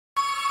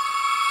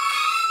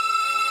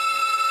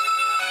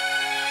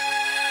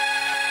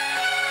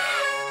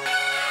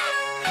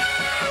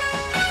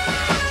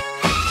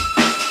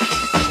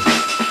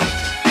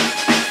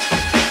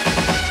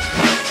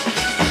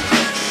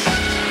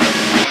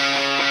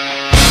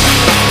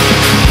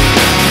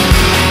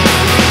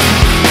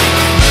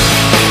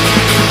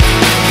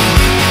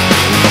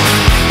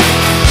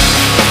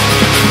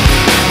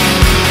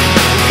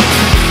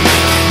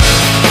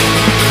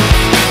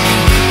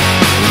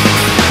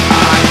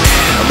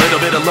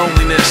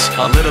loneliness,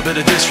 a little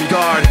bit of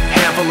disregard,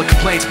 handful of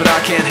complaints, but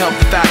I can't help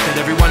the fact that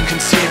everyone can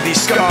see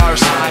these scars.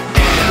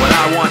 What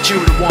I want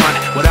you to want,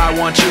 what I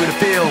want you to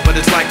feel, but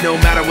it's like no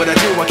matter what I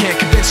do, I can't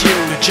convince you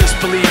to just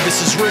believe this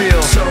is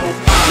real. So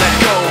let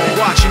go,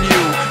 watching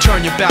you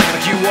turn your back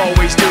like you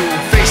always do,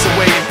 face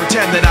away and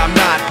pretend that I'm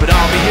not, but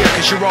I'll be here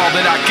cause you're all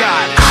that I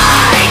got.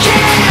 I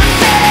can't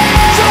feel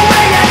the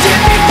way I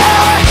did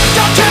before.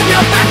 Don't turn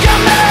your back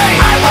on me,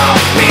 I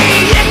won't be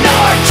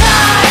ignored.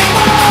 Time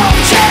won't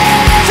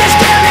change this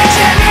damage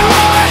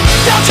anymore.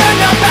 Don't turn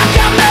your back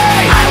on me,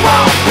 I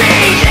won't be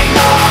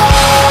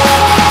ignored.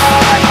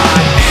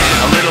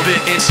 A little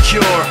bit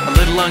insecure, a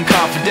little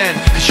unconfident,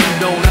 cause you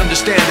don't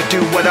understand to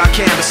do what I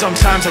can, but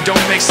sometimes I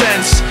don't make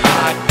sense.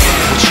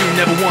 What you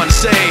never want to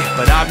say,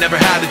 but I've never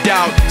had a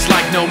doubt. It's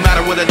like no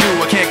matter what I do,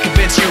 I can't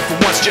convince you for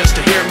once just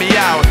to hear me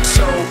out.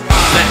 So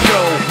let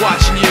go,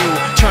 watching you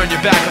turn your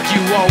back like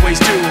you always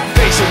do,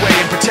 face away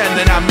and pretend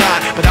that I'm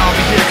not, but I'll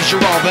be here cause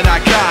you're all that I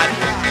got.